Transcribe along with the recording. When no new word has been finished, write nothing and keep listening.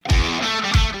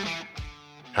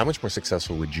How much more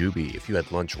successful would you be if you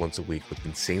had lunch once a week with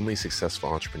insanely successful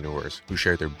entrepreneurs who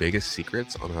share their biggest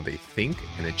secrets on how they think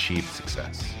and achieve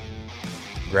success?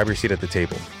 Grab your seat at the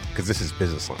table, because this is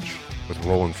Business Lunch with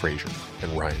Roland Frazier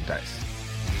and Ryan Deiss.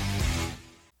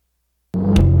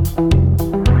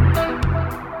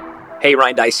 Hey,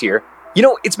 Ryan Deiss here. You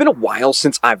know, it's been a while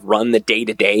since I've run the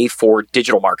day-to-day for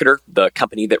Digital Marketer, the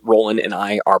company that Roland and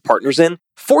I are partners in.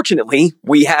 Fortunately,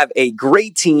 we have a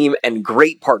great team and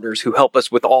great partners who help us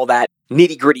with all that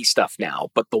nitty-gritty stuff now.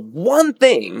 But the one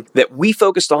thing that we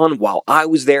focused on while I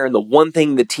was there, and the one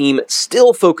thing the team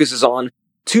still focuses on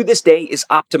to this day, is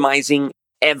optimizing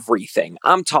everything.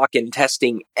 I'm talking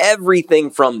testing everything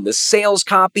from the sales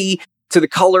copy to the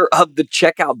color of the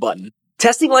checkout button.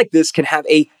 Testing like this can have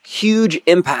a huge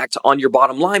impact on your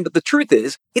bottom line, but the truth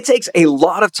is, it takes a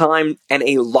lot of time and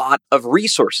a lot of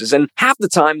resources. And half the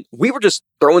time, we were just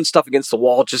throwing stuff against the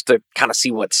wall just to kind of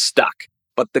see what stuck.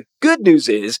 But the good news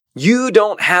is, you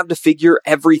don't have to figure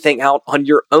everything out on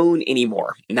your own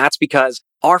anymore. And that's because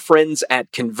our friends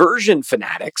at Conversion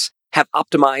Fanatics have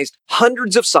optimized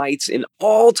hundreds of sites in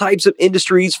all types of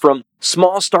industries, from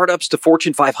small startups to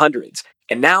Fortune 500s.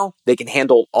 And now they can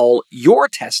handle all your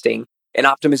testing and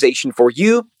optimization for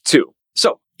you too.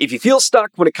 So if you feel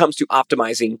stuck when it comes to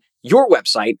optimizing your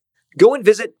website, go and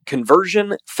visit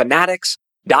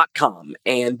conversionfanatics.com,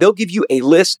 and they'll give you a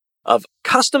list of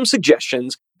custom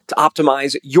suggestions to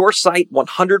optimize your site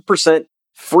 100%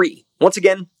 free. Once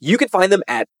again, you can find them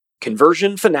at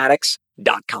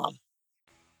conversionfanatics.com.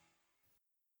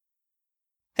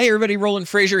 Hey everybody, Roland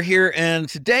Frazier here, and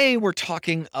today we're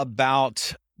talking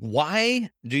about why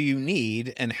do you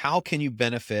need and how can you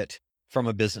benefit from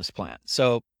a business plan.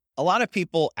 So a lot of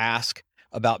people ask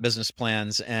about business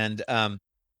plans, and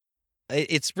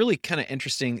it's really kind of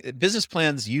interesting. Business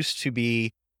plans used to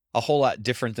be a whole lot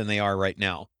different than they are right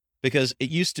now, because it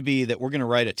used to be that we're going to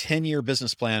write a 10-year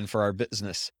business plan for our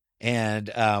business, and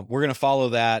we're going to follow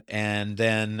that, and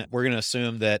then we're going to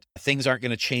assume that things aren't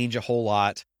going to change a whole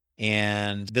lot,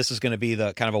 and this is going to be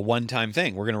the kind of a one-time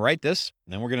thing. We're going to write this,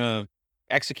 and then we're going to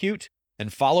execute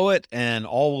and follow it, and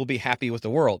all will be happy with the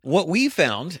world. What we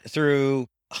found through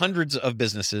hundreds of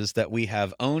businesses that we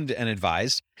have owned and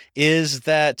advised is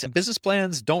that business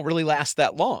plans don't really last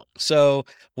that long. So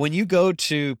when you go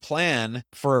to plan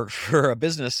for a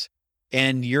business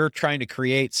and you're trying to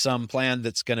create some plan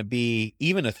that's going to be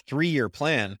even a 3-year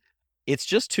plan, it's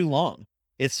just too long.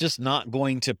 It's just not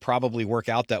going to probably work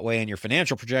out that way. And your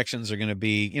financial projections are going to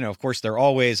be, of course, they're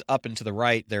always up and to the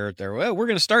right. They're well, we're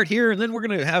going to start here and then we're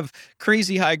going to have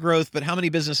crazy high growth. But how many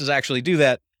businesses actually do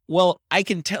that? Well, I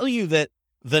can tell you that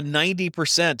the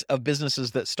 90% of businesses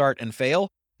that start and fail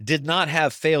did not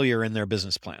have failure in their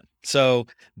business plan. So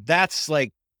that's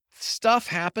like, stuff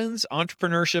happens.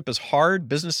 Entrepreneurship is hard.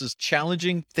 Business is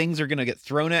challenging. Things are going to get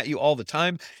thrown at you all the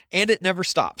time, and it never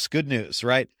stops. Good news,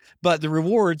 right? But the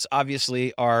rewards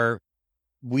obviously are,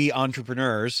 we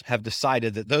entrepreneurs have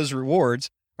decided that those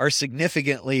rewards are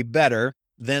significantly better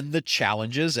than the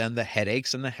challenges and the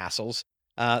headaches and the hassles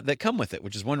that come with it,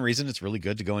 which is one reason it's really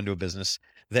good to go into a business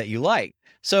that you like.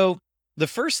 So the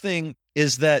first thing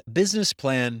is that business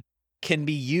plan can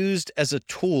be used as a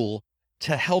tool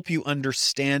to help you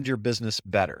understand your business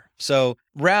better. So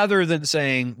rather than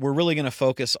saying, we're really going to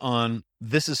focus on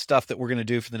this is stuff that we're going to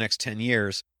do for the next 10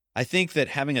 years, I think that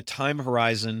having a time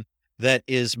horizon that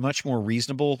is much more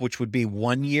reasonable, which would be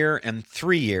 1 year and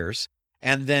 3 years,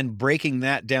 and then breaking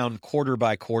that down quarter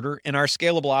by quarter. In our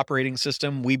scalable operating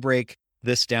system, we break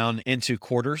this down into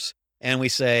quarters, and we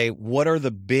say, what are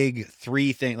the big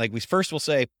 3 things? Like we'll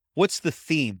say, what's the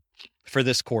theme for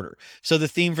this quarter? So the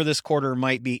theme for this quarter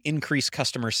might be increase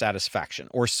customer satisfaction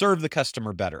or serve the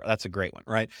customer better. That's a great one,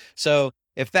 right? So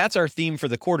if that's our theme for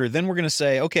the quarter, then we're going to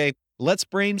say, okay, let's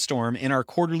brainstorm in our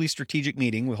quarterly strategic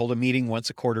meeting. We hold a meeting once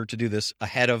a quarter to do this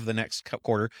ahead of the next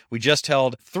quarter. We just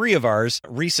held 3 of ours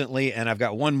recently, and I've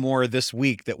got 1 more this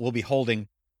week that we'll be holding.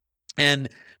 And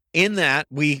in that,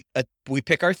 we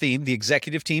pick our theme. The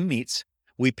executive team meets.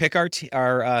 We pick our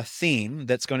theme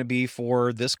that's going to be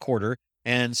for this quarter.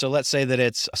 And so let's say that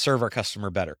it's serve our customer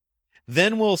better.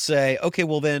 Then we'll say, okay,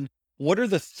 well then, what are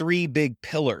the 3 big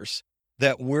pillars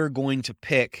that we're going to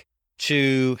pick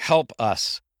to help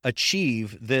us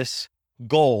achieve this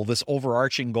goal, this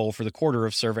overarching goal for the quarter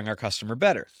of serving our customer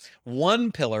better?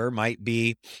 One pillar might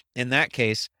be, in that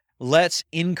case, let's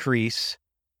increase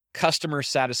customer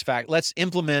satisfaction. Let's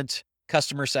implement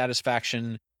customer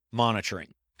satisfaction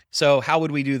monitoring. So how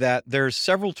would we do that? There's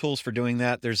several tools for doing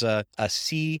that. There's a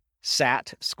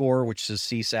SAT score, which is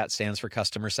CSAT, stands for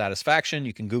customer satisfaction.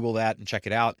 You can Google that and check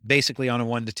it out. Basically, on a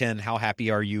 1 to 10, how happy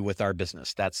are you with our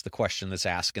business? That's the question that's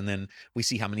asked. And then we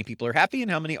see how many people are happy and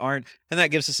how many aren't. And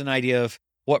that gives us an idea of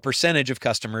what percentage of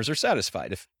customers are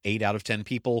satisfied. If 8 out of 10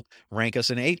 people rank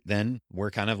us an 8, then we're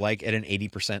kind of like at an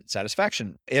 80%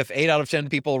 satisfaction. If 8 out of 10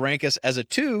 people rank us as a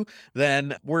 2,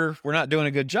 then we're not doing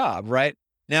a good job, right?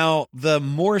 Now, the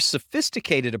more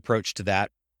sophisticated approach to that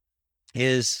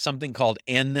is something called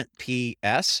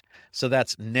NPS. So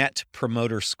that's Net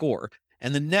Promoter Score.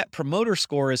 And the Net Promoter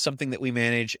Score is something that we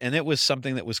manage, and it was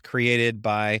something that was created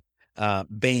by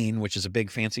Bain, which is a big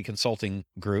fancy consulting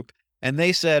group. And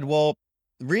they said, well,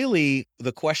 really,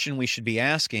 the question we should be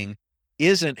asking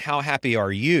isn't how happy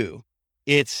are you?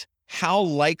 It's how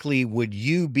likely would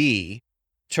you be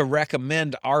to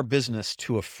recommend our business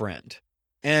to a friend?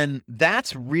 And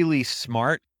that's really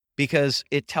smart because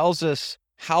it tells us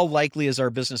how likely is our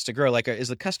business to grow? Like, is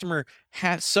the customer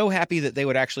so happy that they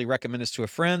would actually recommend us to a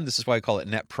friend? This is why I call it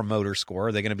Net Promoter Score.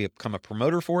 Are they going to become a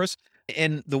promoter for us?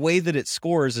 And the way that it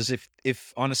scores is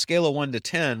if on a scale of 1 to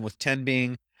 10, with 10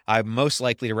 being I'm most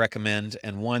likely to recommend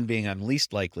and 1 being I'm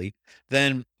least likely,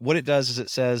 then what it does is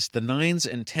it says the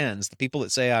 9s and 10s, the people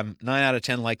that say I'm 9 out of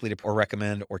 10 likely to or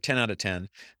recommend or 10 out of 10,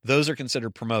 those are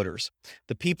considered promoters.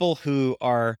 The people who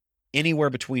are anywhere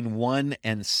between 1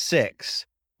 and 6,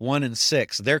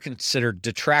 they're considered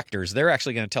detractors. They're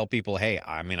actually going to tell people, hey,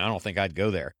 I don't think I'd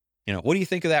go there. What do you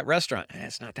think of that restaurant?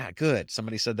 It's not that good.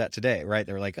 Somebody said that today, right?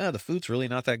 They're like, oh, the food's really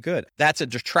not that good. That's a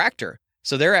detractor.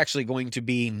 So they're actually going to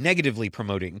be negatively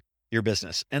promoting your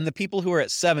business. And the people who are at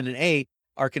 7 and 8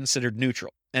 are considered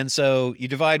neutral. And so you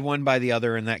divide one by the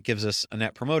other, and that gives us a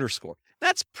Net Promoter Score.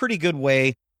 That's a pretty good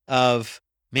way of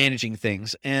managing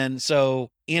things. And so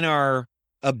in our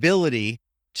ability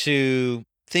to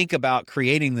think about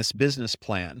creating this business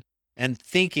plan and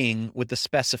thinking with the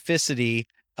specificity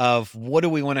of what do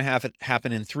we want to have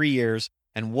happen in 3 years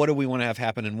and what do we want to have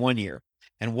happen in 1 year?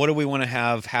 And what do we want to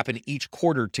have happen each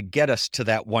quarter to get us to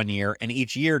that 1 year and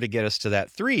each year to get us to that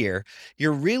 3 year?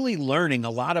 You're really learning a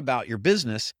lot about your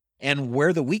business and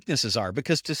where the weaknesses are,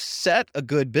 because to set a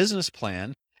good business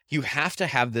plan, you have to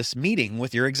have this meeting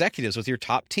with your executives, with your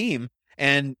top team,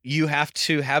 and you have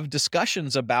to have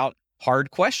discussions about hard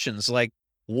questions like,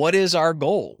 what is our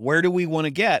goal? Where do we want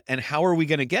to get? And how are we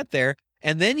going to get there?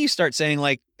 And then you start saying,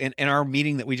 like in our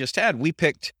meeting that we just had, we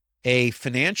picked a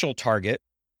financial target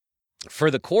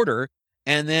for the quarter.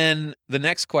 And then the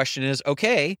next question is,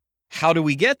 okay, how do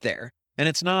we get there? And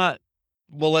it's not,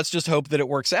 well, let's just hope that it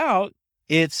works out.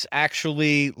 It's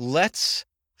actually, let's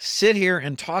sit here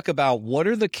and talk about what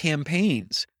are the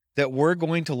campaigns that we're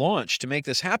going to launch to make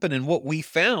this happen. And what we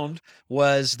found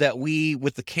was that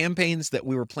with the campaigns that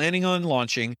we were planning on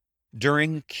launching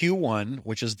during Q1,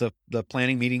 which is the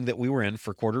planning meeting that we were in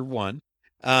for quarter 1,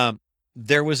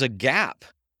 there was a gap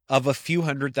of a few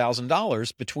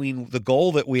 $100,000 between the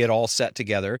goal that we had all set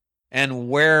together and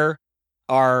where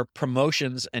our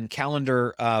promotions and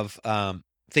calendar of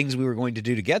things we were going to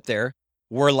do to get there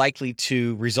were likely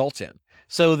to result in.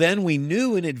 So then we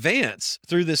knew in advance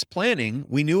through this planning,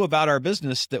 we knew about our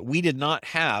business that we did not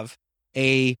have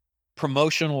a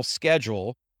promotional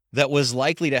schedule that was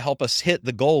likely to help us hit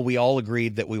the goal we all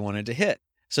agreed that we wanted to hit.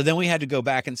 So then we had to go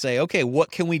back and say, okay,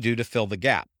 what can we do to fill the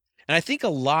gap? And I think a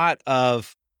lot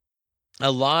of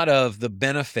the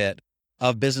benefit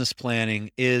of business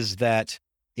planning is that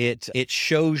it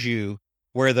shows you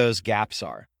where those gaps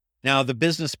are. Now, the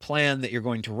business plan that you're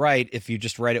going to write, if you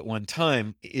just write it one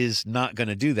time, is not going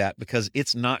to do that because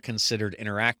it's not considered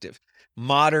interactive.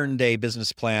 Modern day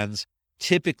business plans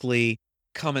typically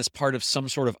come as part of some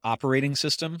sort of operating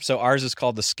system. So ours is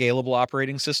called the Scalable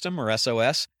Operating System, or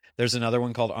SOS. There's another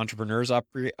one called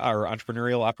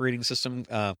Entrepreneurial Operating System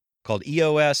called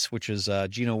EOS, which is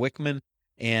Gino Wickman,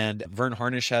 and Vern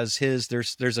Harnish has his.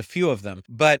 There's a few of them.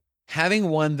 But having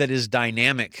one that is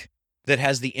dynamic, that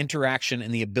has the interaction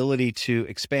and the ability to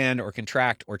expand or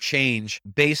contract or change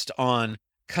based on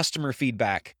customer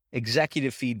feedback,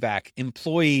 executive feedback,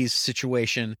 employees'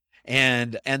 situation,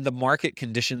 and the market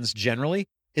conditions generally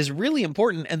is really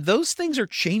important. And those things are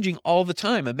changing all the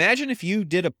time. Imagine if you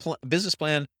did a business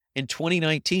plan in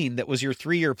 2019 that was your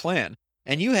 3-year plan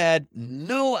and you had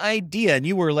no idea, and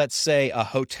you were, let's say, a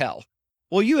hotel.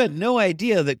 Well, you had no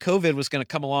idea that COVID was going to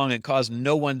come along and cause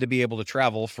no one to be able to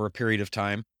travel for a period of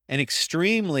time and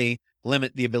extremely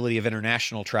limit the ability of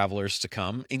international travelers to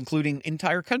come, including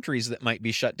entire countries that might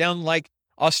be shut down, like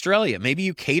Australia. Maybe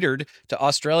you catered to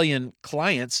Australian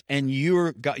clients and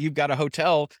you've got a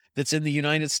hotel that's in the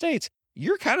United States.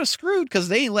 you're kind of screwed because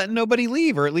they ain't letting nobody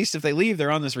leave. Or at least if they leave,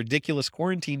 they're on this ridiculous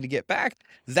quarantine to get back.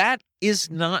 That is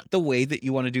not the way that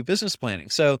you want to do business planning.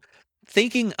 So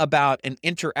thinking about an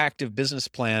interactive business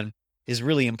plan is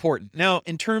really important. Now,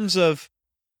 in terms of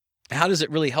how does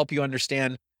it really help you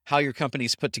understand how your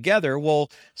company's put together? Well,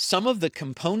 some of the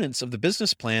components of the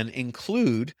business plan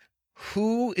include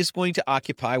who is going to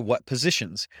occupy what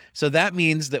positions. So that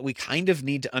means that we kind of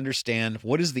need to understand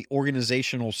what is the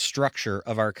organizational structure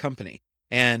of our company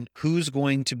and who's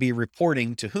going to be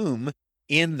reporting to whom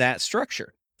in that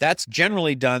structure. That's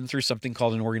generally done through something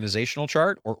called an organizational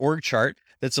chart or org chart.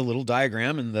 That's a little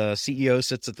diagram, and the CEO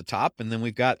sits at the top, and then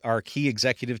we've got our key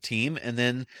executive team and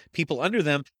then people under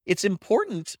them. It's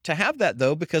important to have that,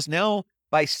 though, because now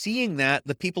by seeing that,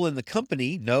 the people in the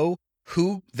company know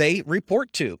who they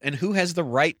report to and who has the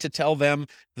right to tell them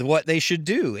what they should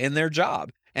do in their job.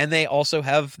 And they also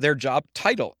have their job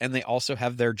title, and they also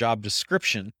have their job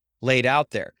description laid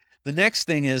out there. The next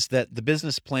thing is that the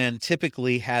business plan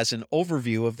typically has an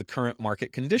overview of the current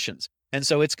market conditions. And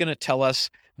so it's going to tell us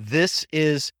this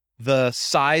is the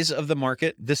size of the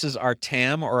market. This is our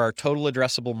TAM, or our total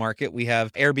addressable market. We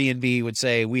have Airbnb would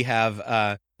say we have,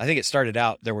 I think it started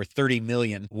out, there were 30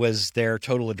 million was their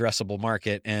total addressable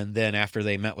market. And then after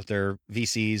they met with their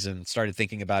VCs and started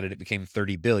thinking about it, it became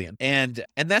 30 billion. And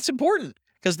that's important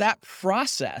because that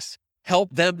process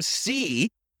helped them see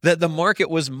that the market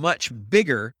was much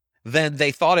bigger than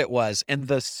they thought it was. And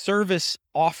the service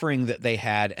offering that they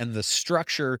had and the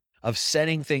structure of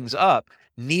setting things up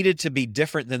needed to be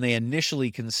different than they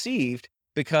initially conceived,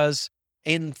 because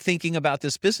in thinking about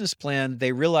this business plan,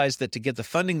 they realized that to get the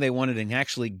funding they wanted and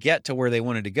actually get to where they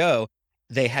wanted to go,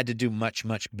 they had to do much,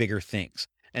 much bigger things.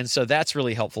 And so that's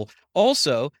really helpful.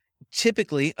 Also,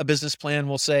 typically a business plan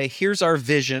will say, here's our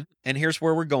vision and here's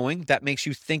where we're going. That makes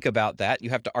you think about that.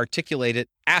 You have to articulate it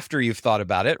after you've thought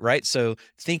about it, right? So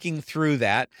thinking through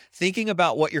that, thinking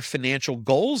about what your financial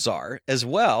goals are as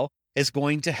well is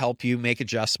going to help you make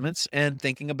adjustments, and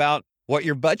thinking about what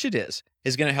your budget is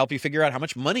going to help you figure out how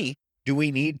much money do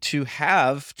we need to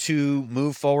have to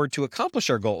move forward to accomplish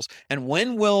our goals? And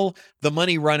when will the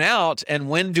money run out? And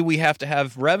when do we have to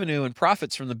have revenue and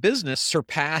profits from the business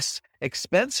surpass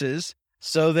expenses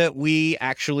so that we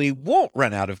actually won't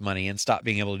run out of money and stop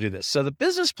being able to do this? So the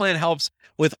business plan helps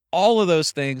with all of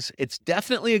those things. It's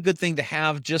definitely a good thing to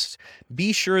have. Just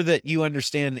be sure that you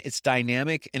understand it's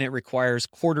dynamic and it requires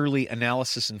quarterly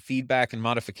analysis and feedback and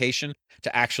modification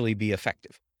to actually be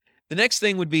effective. The next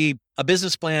thing would be a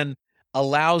business plan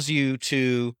allows you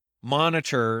to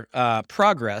monitor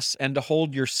progress and to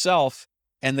hold yourself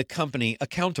and the company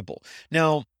accountable.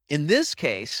 Now, in this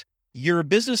case, your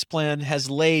business plan has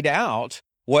laid out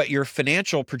what your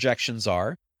financial projections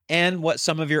are and what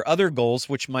some of your other goals,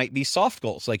 which might be soft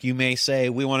goals. Like you may say,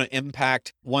 we want to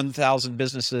impact 1,000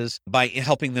 businesses by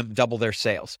helping them double their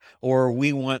sales, or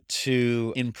we want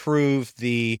to improve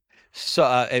the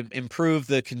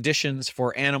conditions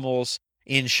for animals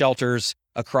in shelters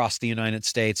across the United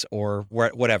States, or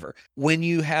whatever. When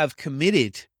you have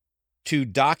committed to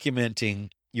documenting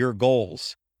your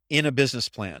goals in a business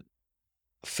plan,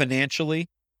 financially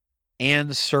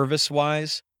and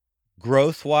service-wise,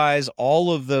 growth-wise,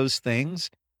 all of those things,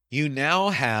 you now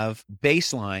have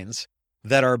baselines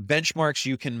that are benchmarks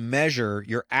you can measure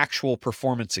your actual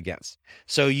performance against.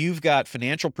 So you've got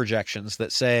financial projections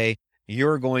that say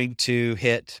you're going to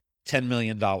hit $10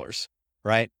 million,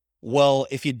 right? Well,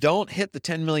 if you don't hit the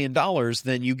 $10 million,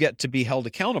 then you get to be held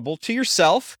accountable to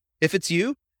yourself, if it's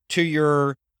you, to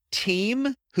your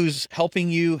team who's helping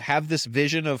you have this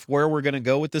vision of where we're going to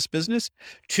go with this business,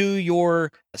 to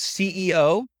your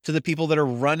CEO, to the people that are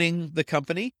running the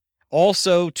company,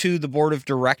 also to the board of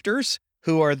directors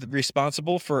who are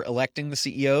responsible for electing the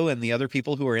CEO and the other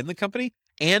people who are in the company,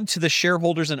 and to the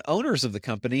shareholders and owners of the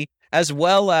company, as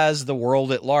well as the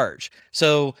world at large.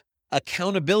 So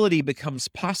accountability becomes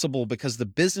possible because the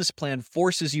business plan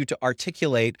forces you to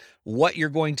articulate what you're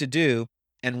going to do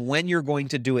and when you're going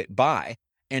to do it by.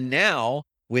 And now,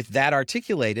 with that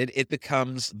articulated, it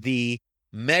becomes the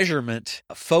measurement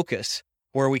focus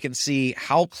where we can see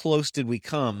how close did we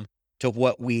come to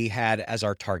what we had as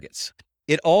our targets.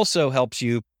 It also helps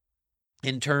you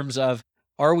in terms of,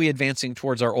 are we advancing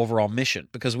towards our overall mission?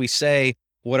 Because we say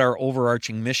what our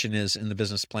overarching mission is in the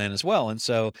business plan as well. And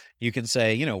so you can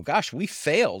say, gosh, we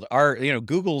failed.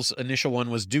 Google's initial one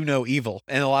was do no evil.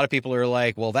 And a lot of people are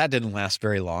like, well, that didn't last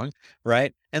very long,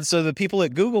 right? And so the people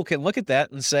at Google can look at that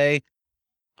and say,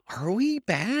 are we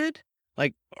bad?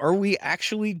 Like, are we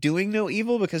actually doing no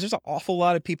evil? Because there's an awful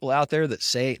lot of people out there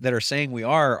that are saying we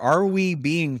are. Are we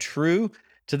being true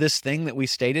to this thing that we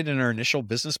stated in our initial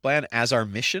business plan as our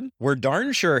mission? We're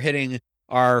darn sure hitting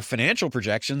our financial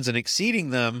projections and exceeding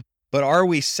them, but are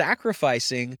we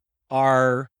sacrificing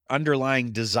our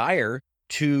underlying desire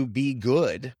to be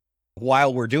good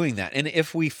while we're doing that? And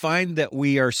if we find that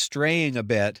we are straying a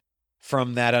bit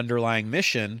from that underlying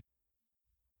mission,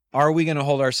 are we going to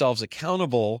hold ourselves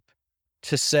accountable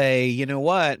to say, you know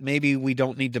what, maybe we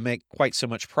don't need to make quite so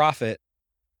much profit,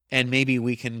 and maybe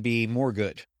we can be more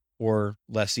good or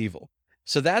less evil?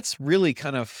 So that's really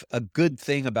kind of a good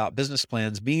thing about business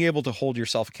plans, being able to hold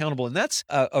yourself accountable. And that's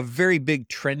a very big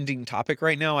trending topic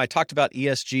right now. I talked about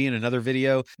ESG in another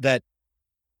video, that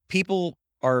people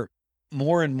are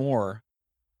more and more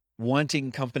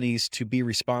wanting companies to be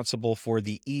responsible for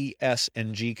the E, S,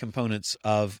 and G components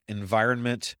of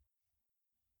environment,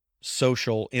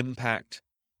 social impact,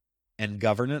 and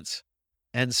governance.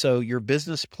 And so your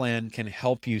business plan can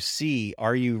help you see,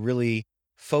 are you really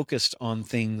focused on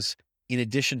things in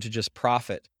addition to just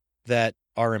profit that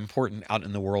are important out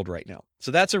in the world right now?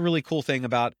 So that's a really cool thing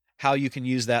about how you can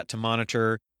use that to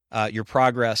monitor your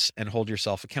progress and hold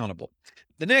yourself accountable.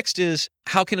 The next is,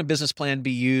 how can a business plan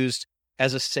be used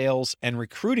as a sales and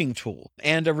recruiting tool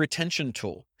and a retention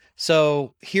tool?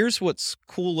 So here's what's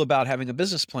cool about having a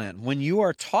business plan. When you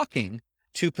are talking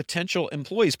to potential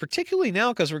employees, particularly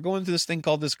now, because we're going through this thing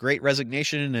called this Great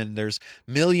Resignation, and there's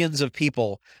millions of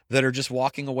people that are just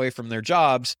walking away from their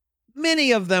jobs.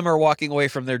 Many of them are walking away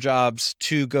from their jobs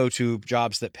to go to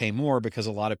jobs that pay more, because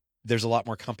there's a lot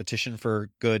more competition for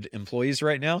good employees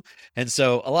right now. And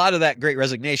so a lot of that Great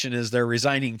Resignation is they're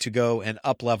resigning to go and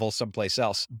up level someplace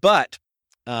else. But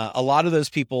a lot of those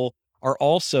people are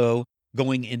also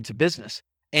going into business,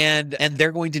 and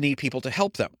they're going to need people to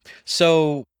help them.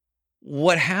 So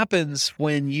what happens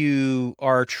when you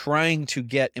are trying to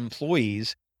get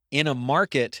employees in a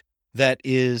market that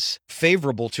is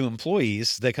favorable to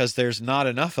employees because there's not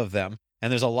enough of them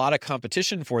and there's a lot of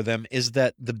competition for them, is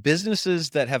that the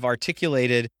businesses that have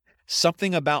articulated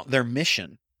something about their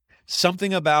mission,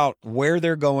 something about where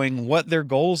they're going, what their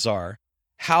goals are,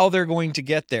 how they're going to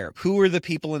get there, who are the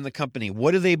people in the company,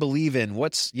 what do they believe in,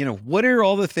 what are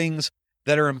all the things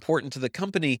that are important to the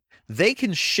company, they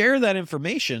can share that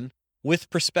information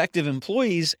with prospective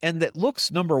employees, and that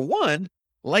looks, number one,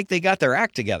 like they got their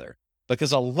act together,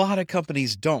 because a lot of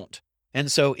companies don't.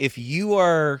 And so if you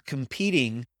are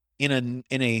competing in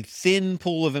a thin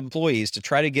pool of employees to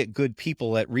try to get good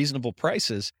people at reasonable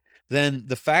prices, then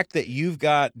the fact that you've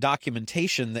got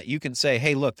documentation that you can say,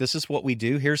 hey, look, this is what we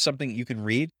do. Here's something you can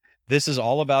read. This is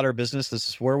all about our business. This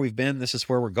is where we've been. This is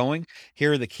where we're going.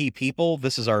 Here are the key people.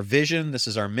 This is our vision. This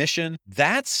is our mission.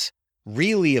 That's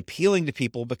really appealing to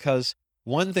people, because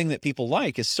one thing that people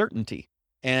like is certainty.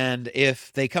 And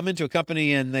if they come into a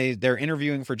company and they're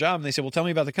interviewing for a job and they say, well, tell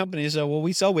me about the company. So, well,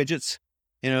 we sell widgets.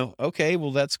 Okay, well,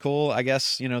 that's cool. I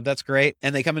guess, that's great.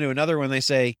 And they come into another one, they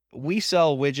say, we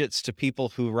sell widgets to people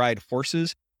who ride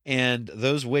horses, and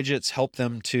those widgets help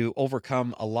them to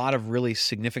overcome a lot of really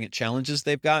significant challenges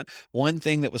they've got. One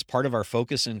thing that was part of our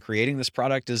focus in creating this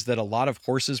product is that a lot of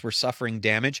horses were suffering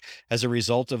damage as a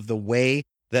result of the way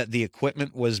that the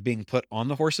equipment was being put on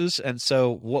the horses. And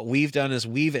so what we've done is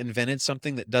we've invented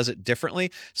something that does it differently.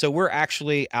 So we're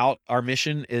actually our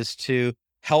mission is to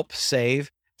help save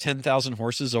 10,000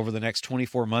 horses over the next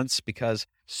 24 months, because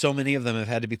so many of them have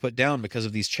had to be put down because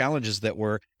of these challenges that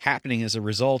were happening as a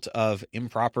result of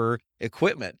improper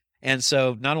equipment. And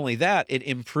so not only that, it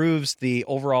improves the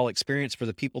overall experience for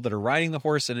the people that are riding the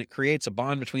horse, and it creates a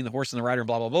bond between the horse and the rider, and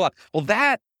blah, blah, blah. Well,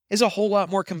 that is a whole lot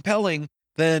more compelling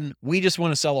than we just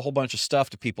want to sell a whole bunch of stuff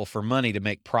to people for money to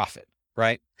make profit,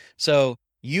 right? So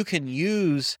you can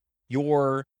use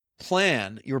your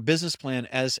plan, your business plan,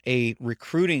 as a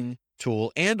recruiting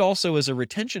tool and also as a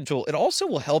retention tool. It also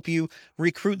will help you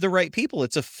recruit the right people.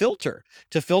 It's a filter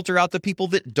to filter out the people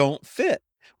that don't fit.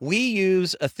 We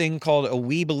use a thing called a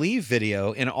We Believe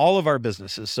video in all of our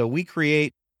businesses. So we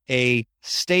create a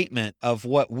statement of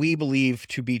what we believe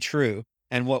to be true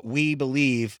and what we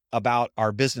believe about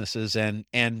our businesses.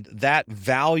 And that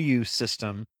value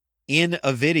system in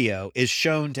a video is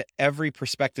shown to every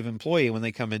prospective employee when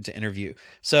they come in to interview.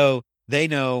 So they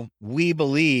know we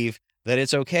believe that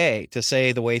it's okay to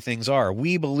say the way things are.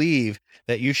 We believe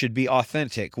that you should be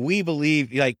authentic. We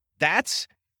believe, that's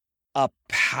a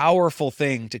powerful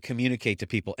thing to communicate to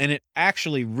people. And it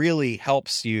actually really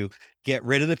helps you get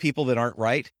rid of the people that aren't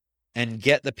right and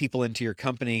get the people into your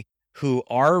company who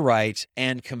are right,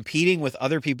 and competing with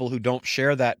other people who don't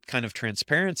share that kind of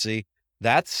transparency.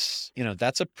 That's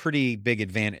a pretty big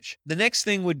advantage. The next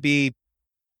thing would be,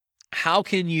 how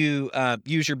can you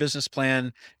use your business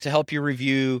plan to help you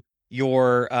review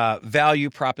your value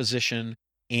proposition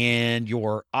and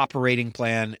your operating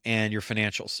plan and your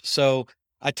financials. So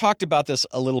I talked about this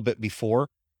a little bit before,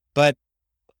 but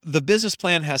the business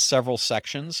plan has several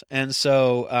sections. And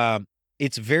so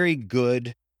it's very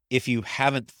good, if you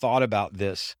haven't thought about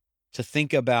this, to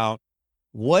think about,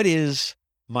 what is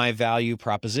my value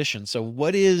proposition? So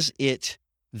what is it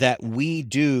that we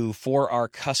do for our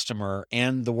customer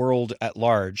and the world at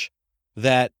large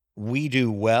that we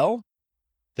do well,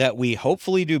 that we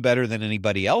hopefully do better than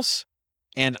anybody else,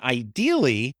 and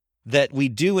ideally that we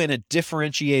do in a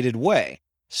differentiated way,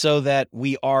 so that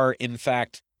we are in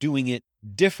fact doing it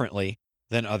differently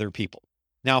than other people.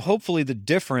 Now, hopefully the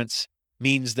difference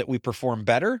means that we perform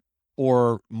better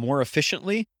or more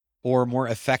efficiently or more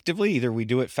effectively. Either we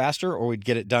do it faster or we'd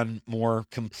get it done more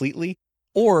completely,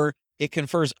 or it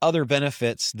confers other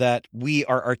benefits that we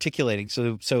are articulating.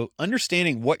 So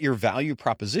understanding what your value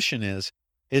proposition is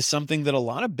something that a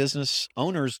lot of business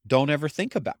owners don't ever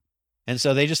think about. And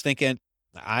so they just think,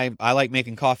 I like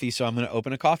making coffee, so I'm going to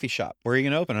open a coffee shop. Where are you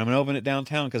going to open? I'm going to open it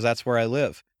downtown because that's where I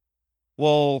live.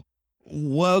 Well,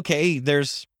 okay,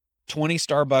 there's 20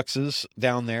 Starbuckses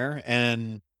down there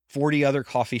and 40 other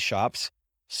coffee shops.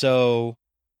 So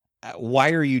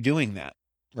why are you doing that,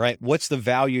 right? What's the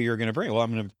value you're going to bring? Well,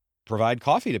 I'm going to provide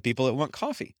coffee to people that want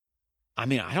coffee. I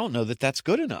mean, I don't know that that's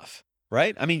good enough,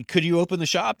 right? I mean, could you open the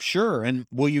shop? Sure. And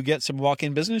will you get some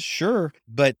walk-in business? Sure.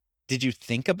 But did you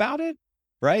think about it,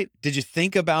 right? Did you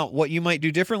think about what you might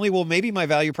do differently? Well, maybe my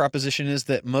value proposition is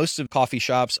that most of coffee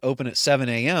shops open at 7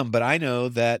 a.m., but I know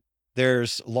that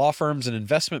there's law firms and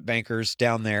investment bankers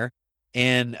down there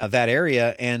in that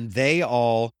area, and they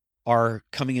all are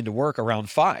coming into work around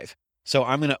 5. So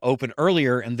I'm going to open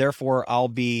earlier, and therefore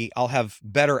I'll have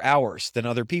better hours than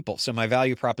other people. So my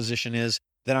value proposition is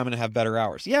that I'm going to have better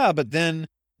hours. Yeah, but then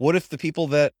what if the people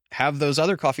that have those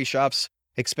other coffee shops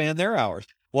expand their hours?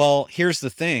 Well, here's the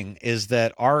thing, is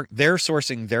that they're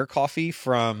sourcing their coffee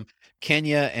from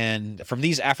Kenya and from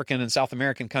these African and South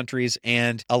American countries,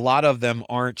 and a lot of them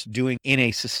aren't doing in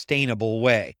a sustainable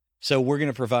way. So we're going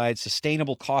to provide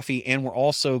sustainable coffee, and we're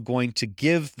also going to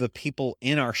give the people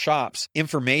in our shops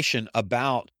information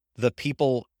about the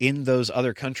people in those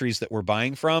other countries that we're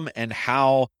buying from and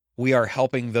how we are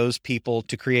helping those people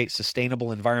to create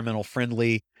sustainable, environmental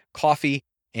friendly coffee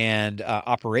and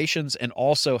operations, and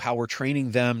also how we're training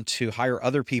them to hire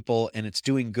other people, and it's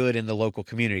doing good in the local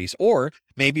communities. Or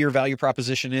maybe your value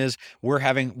proposition is we're a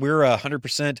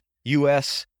 100%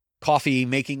 U.S. coffee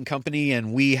making company,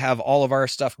 and we have all of our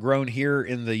stuff grown here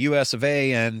in the US of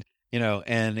A, and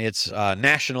it's a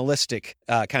nationalistic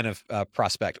kind of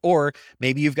prospect. Or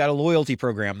maybe you've got a loyalty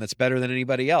program that's better than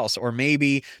anybody else. Or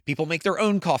maybe people make their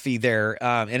own coffee there,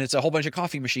 and it's a whole bunch of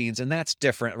coffee machines, and that's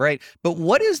different, right? But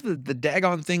what is the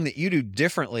daggone thing that you do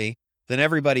differently than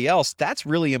everybody else? That's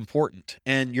really important.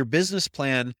 And your business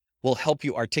plan will help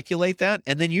you articulate that.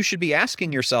 And then you should be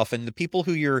asking yourself, and the people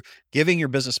who you're giving your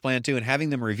business plan to and having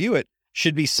them review it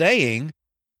should be saying,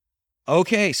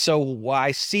 okay, so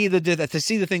I see the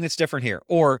thing that's different here.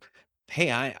 Or,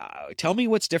 hey, tell me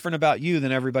what's different about you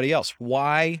than everybody else.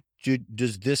 Why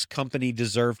does this company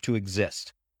deserve to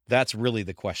exist? That's really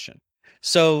the question.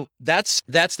 So that's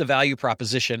the value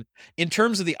proposition in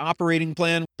terms of the operating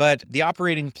plan, but the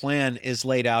operating plan is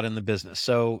laid out in the business.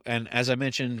 So, and as I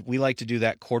mentioned, we like to do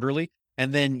that quarterly,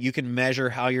 and then you can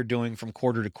measure how you're doing from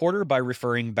quarter to quarter by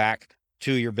referring back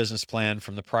to your business plan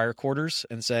from the prior quarters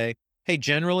and say, hey,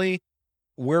 generally,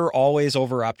 we're always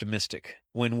over optimistic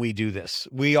when we do this.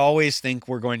 We always think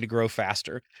we're going to grow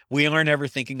faster. We aren't ever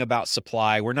thinking about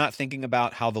supply. We're not thinking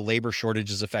about how the labor shortage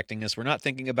is affecting us. We're not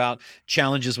thinking about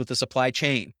challenges with the supply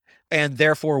chain. And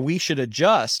therefore, we should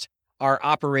adjust our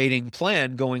operating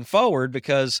plan going forward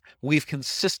because we've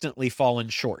consistently fallen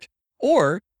short.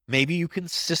 Or maybe you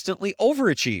consistently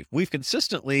overachieve. We've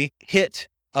consistently hit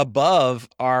above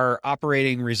our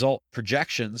operating result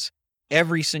projections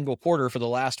every single quarter for the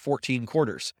last 14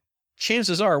 quarters.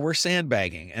 Chances are we're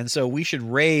sandbagging. And so we should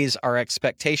raise our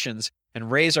expectations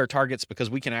and raise our targets because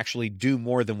we can actually do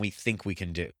more than we think we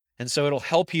can do. And so it'll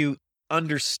help you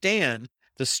understand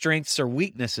the strengths or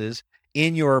weaknesses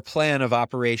in your plan of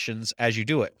operations as you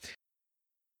do it.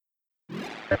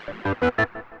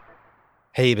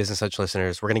 Hey, Business Lunch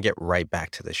listeners, we're going to get right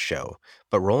back to the show.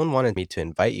 But Roland wanted me to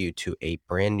invite you to a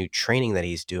brand new training that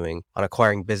he's doing on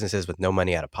acquiring businesses with no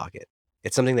money out of pocket.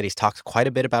 It's something that he's talked quite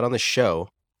a bit about on the show,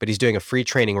 but he's doing a free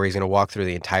training where he's going to walk through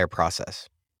the entire process.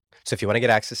 So if you want to get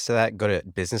access to that, go to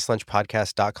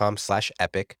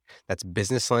businesslunchpodcast.com/epic. That's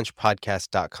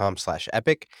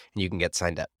businesslunchpodcast.com/epic, and you can get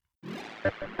signed up.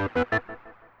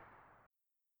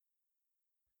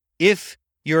 If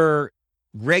you're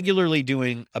regularly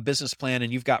doing a business plan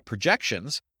and you've got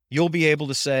projections, you'll be able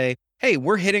to say, hey,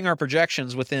 we're hitting our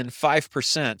projections within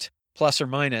 5% plus or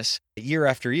minus year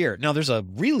after year. Now, there's a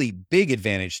really big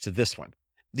advantage to this one.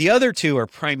 The other two are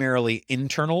primarily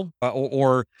internal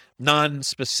or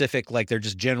non-specific, like they're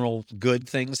just general good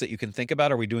things that you can think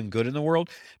about. Are we doing good in the world?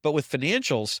 But with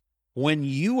financials, when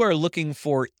you are looking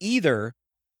for either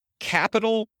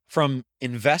capital from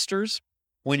investors,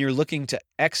 when you're looking to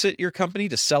exit your company,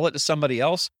 to sell it to somebody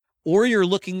else, or you're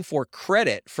looking for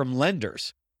credit from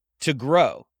lenders to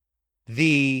grow,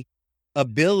 the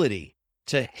ability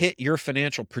to hit your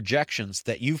financial projections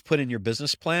that you've put in your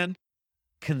business plan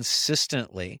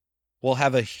consistently will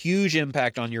have a huge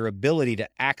impact on your ability to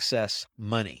access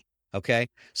money. Okay.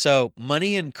 So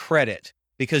money and credit,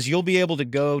 because you'll be able to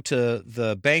go to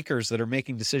the bankers that are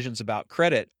making decisions about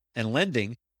credit and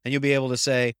lending, and you'll be able to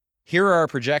say, here are our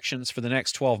projections for the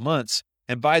next 12 months.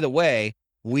 And by the way,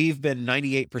 we've been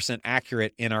 98%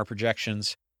 accurate in our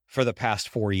projections for the past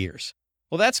 4 years.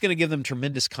 Well, that's going to give them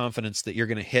tremendous confidence that you're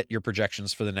going to hit your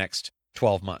projections for the next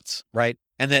 12 months, right?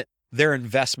 And that their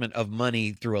investment of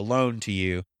money through a loan to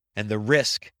you and the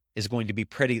risk is going to be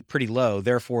pretty low.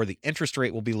 Therefore, the interest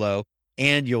rate will be low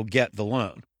and you'll get the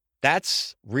loan.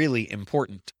 That's really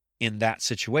important in that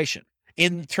situation.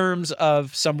 In terms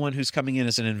of someone who's coming in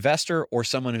as an investor or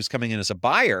someone who's coming in as a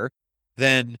buyer,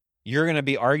 then you're going to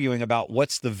be arguing about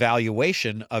what's the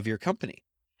valuation of your company.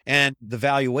 And the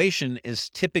valuation is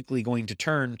typically going to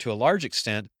turn to a large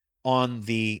extent on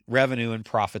the revenue and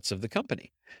profits of the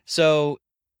company. So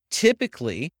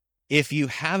typically, if you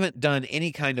haven't done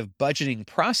any kind of budgeting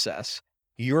process,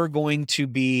 you're going to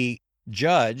be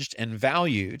judged and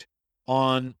valued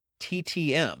on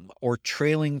TTM, or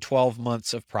trailing 12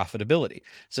 months of profitability.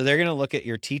 So they're going to look at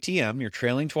your TTM, your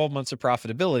trailing 12 months of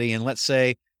profitability, and let's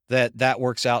say that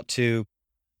works out to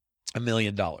 $1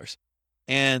 million.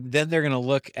 And then they're going to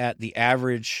look at the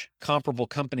average comparable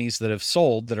companies that have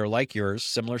sold that are like yours,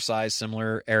 similar size,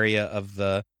 similar area of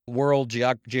the world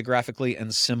geographically,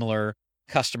 and similar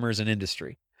customers and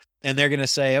industry. And they're going to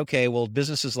say, okay, well,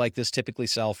 businesses like this typically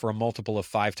sell for a multiple of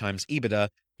 5 times EBITDA.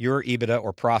 Your EBITDA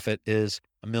or profit is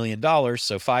 $1 million.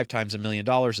 So 5 times $1 million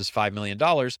is $5 million.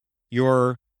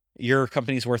 Your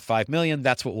company's worth $5 million.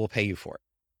 That's what we'll pay you for it.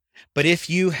 But if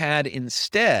you had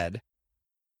instead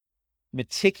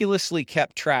meticulously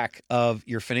kept track of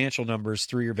your financial numbers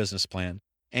through your business plan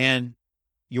and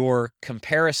your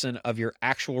comparison of your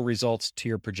actual results to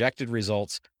your projected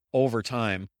results over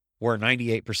time were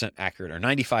 98% accurate or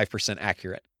 95%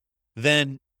 accurate,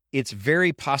 then it's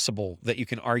very possible that you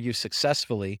can argue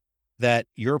successfully that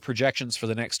your projections for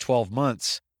the next 12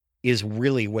 months is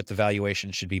really what the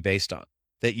valuation should be based on,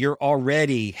 that you're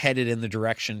already headed in the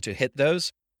direction to hit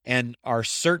those. And our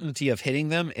certainty of hitting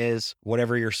them is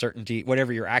whatever your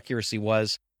accuracy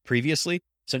was previously.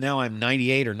 So now I'm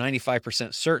 98 or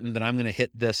 95% certain that I'm going to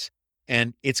hit this,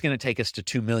 and it's going to take us to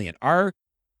 2 million. Our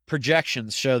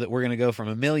projections show that we're going to go from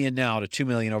 1 million now to 2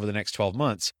 million over the next 12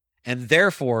 months. And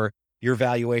therefore, your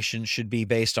valuation should be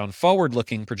based on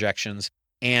forward-looking projections,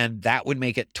 and that would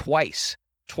make it twice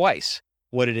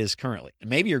what it is currently. And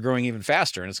maybe you're growing even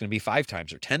faster, and it's going to be 5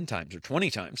 times or 10 times or 20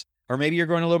 times. Or maybe you're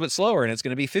going a little bit slower and it's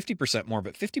going to be 50% more,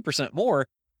 but 50% more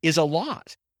is a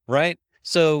lot, right?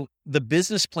 So the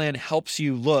business plan helps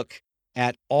you look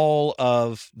at all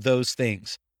of those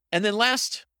things. And then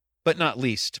last but not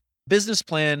least, business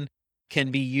plan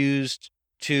can be used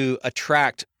to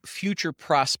attract future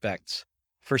prospects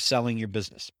for selling your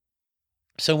business.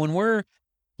 So when we're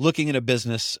looking at a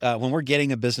business, when we're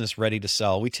getting a business ready to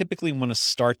sell, we typically want to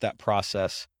start that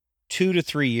process 2 to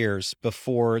 3 years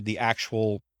before the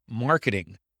actual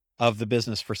marketing of the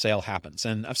business for sale happens.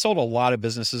 And I've sold a lot of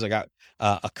businesses. I got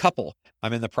a couple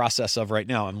I'm in the process of right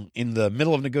now. I'm in the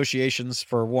middle of negotiations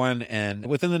for one, and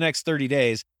within the next 30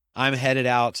 days, I'm headed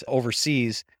out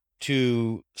overseas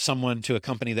to a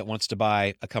company that wants to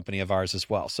buy a company of ours as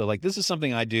well. So like, this is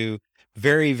something I do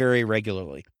very, very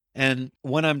regularly. And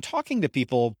when I'm talking to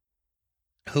people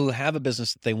who have a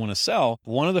business that they want to sell,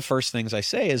 one of the first things I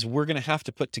say is we're going to have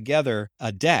to put together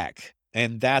a deck.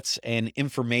 And that's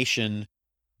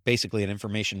basically an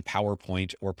information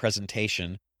PowerPoint or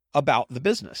presentation about the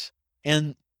business.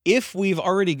 And if we've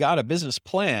already got a business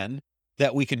plan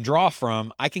that we can draw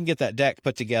from, I can get that deck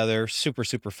put together super,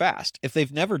 super fast. If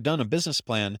they've never done a business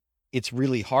plan, it's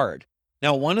really hard.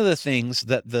 Now, one of the things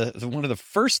that one of the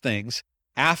first things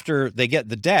after they get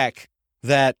the deck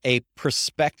that a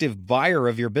prospective buyer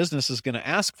of your business is going to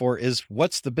ask for is,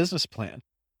 what's the business plan?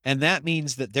 And that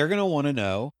means that they're going to want to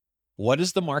know, what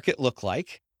does the market look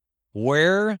like?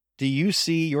 Where do you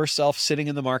see yourself sitting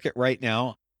in the market right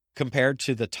now compared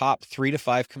to the top 3 to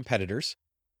 5 competitors?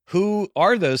 Who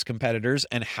are those competitors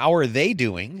and how are they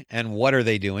doing and what are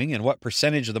they doing and what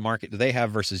percentage of the market do they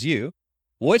have versus you?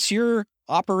 What's your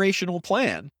operational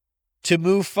plan to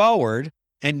move forward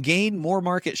and gain more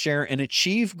market share and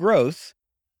achieve growth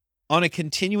on a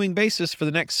continuing basis for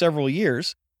the next several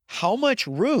years? How much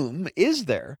room is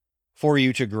there for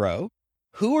you to grow?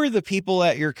 Who are the people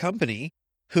at your company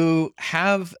who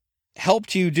have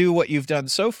helped you do what you've done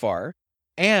so far?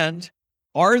 And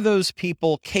are those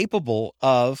people capable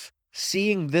of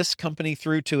seeing this company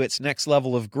through to its next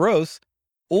level of growth?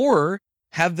 Or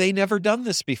have they never done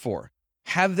this before?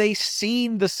 Have they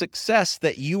seen the success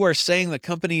that you are saying the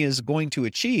company is going to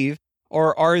achieve?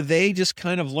 Or are they just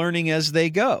kind of learning as they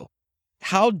go?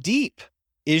 How deep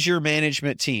is your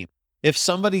management team? If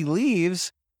somebody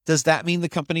leaves, does that mean the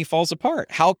company falls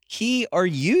apart? How key are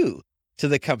you to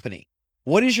the company?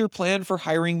 What is your plan for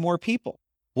hiring more people?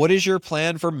 What is your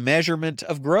plan for measurement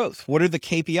of growth? What are the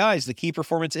KPIs, the key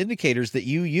performance indicators that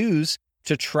you use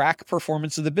to track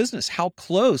performance of the business? How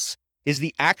close is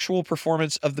the actual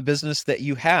performance of the business that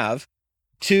you have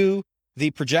to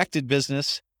the projected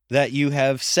business that you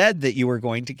have said that you were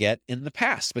going to get in the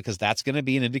past? Because that's going to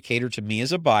be an indicator to me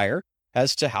as a buyer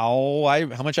as to how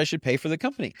much I should pay for the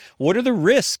company. What are the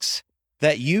risks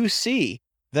that you see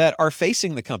that are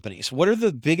facing the companies? What are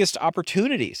the biggest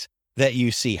opportunities that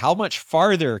you see? How much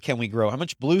farther can we grow? How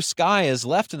much blue sky is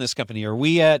left in this company? Are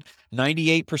we at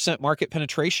 98% market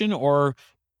penetration or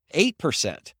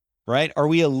 8%, right? Are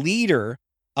we a leader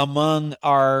among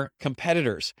our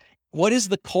competitors? What is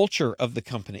the culture of the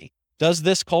company? Does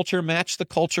this culture match the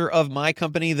culture of my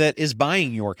company that is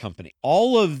buying your company?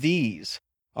 All of these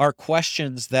are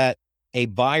questions that a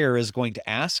buyer is going to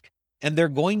ask, and they're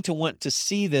going to want to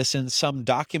see this in some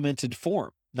documented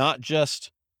form, not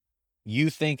just you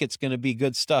think it's going to be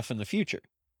good stuff in the future.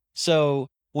 So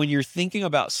when you're thinking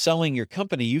about selling your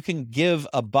company, you can give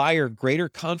a buyer greater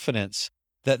confidence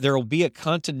that there will be a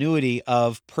continuity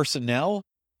of personnel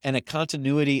and a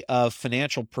continuity of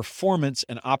financial performance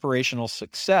and operational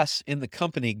success in the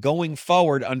company going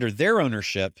forward under their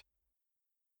ownership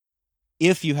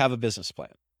if you have a business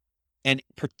plan. And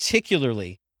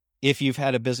particularly if you've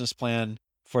had a business plan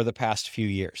for the past few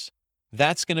years.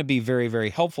 That's going to be very,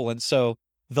 very helpful. And so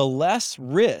the less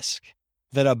risk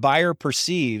that a buyer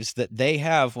perceives that they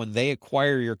have when they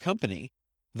acquire your company,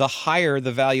 the higher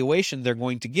the valuation they're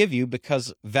going to give you,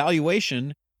 because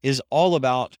valuation is all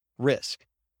about risk.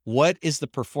 What is the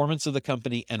performance of the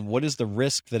company and what is the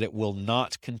risk that it will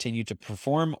not continue to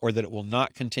perform or that it will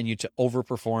not continue to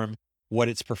overperform what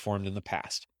it's performed in the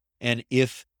past? And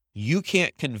if you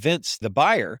can't convince the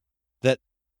buyer that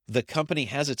the company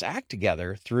has its act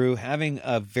together through having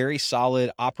a very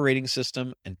solid operating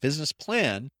system and business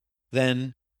plan,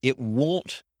 then it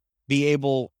won't be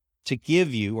able to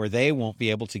give you, or they won't be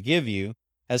able to give you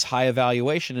as high a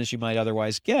valuation as you might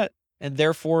otherwise get. And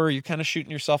therefore you're kind of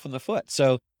shooting yourself in the foot.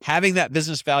 So having that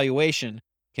business valuation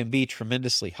can be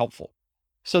tremendously helpful.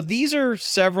 So these are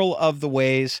several of the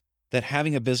ways that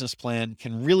having a business plan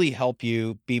can really help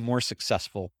you be more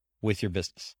successful with your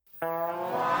business.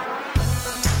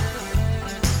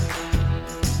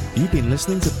 You've been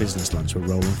listening to Business Lunch with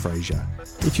Roland Frasier.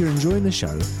 If you're enjoying the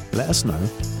show, let us know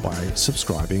by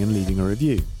subscribing and leaving a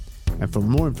review. And for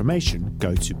more information,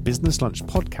 go to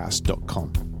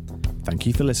businesslunchpodcast.com. Thank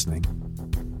you for listening.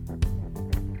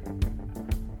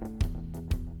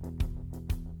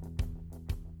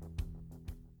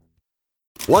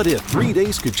 What if 3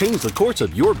 days could change the course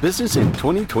of your business in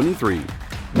 2023?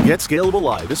 Get Scalable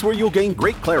Live is where you'll gain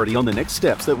great clarity on the next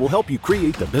steps that will help you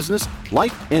create the business,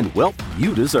 life, and wealth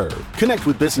you deserve. Connect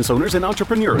with business owners and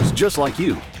entrepreneurs just like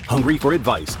you, hungry for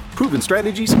advice, proven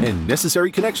strategies, and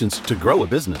necessary connections to grow a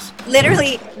business.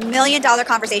 Literally $1 million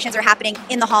conversations are happening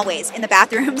in the hallways, in the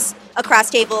bathrooms, across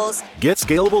tables. Get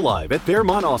Scalable Live at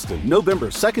Fairmont Austin, November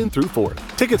 2nd through 4th.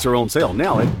 Tickets are on sale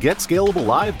now at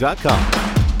getscalablelive.com.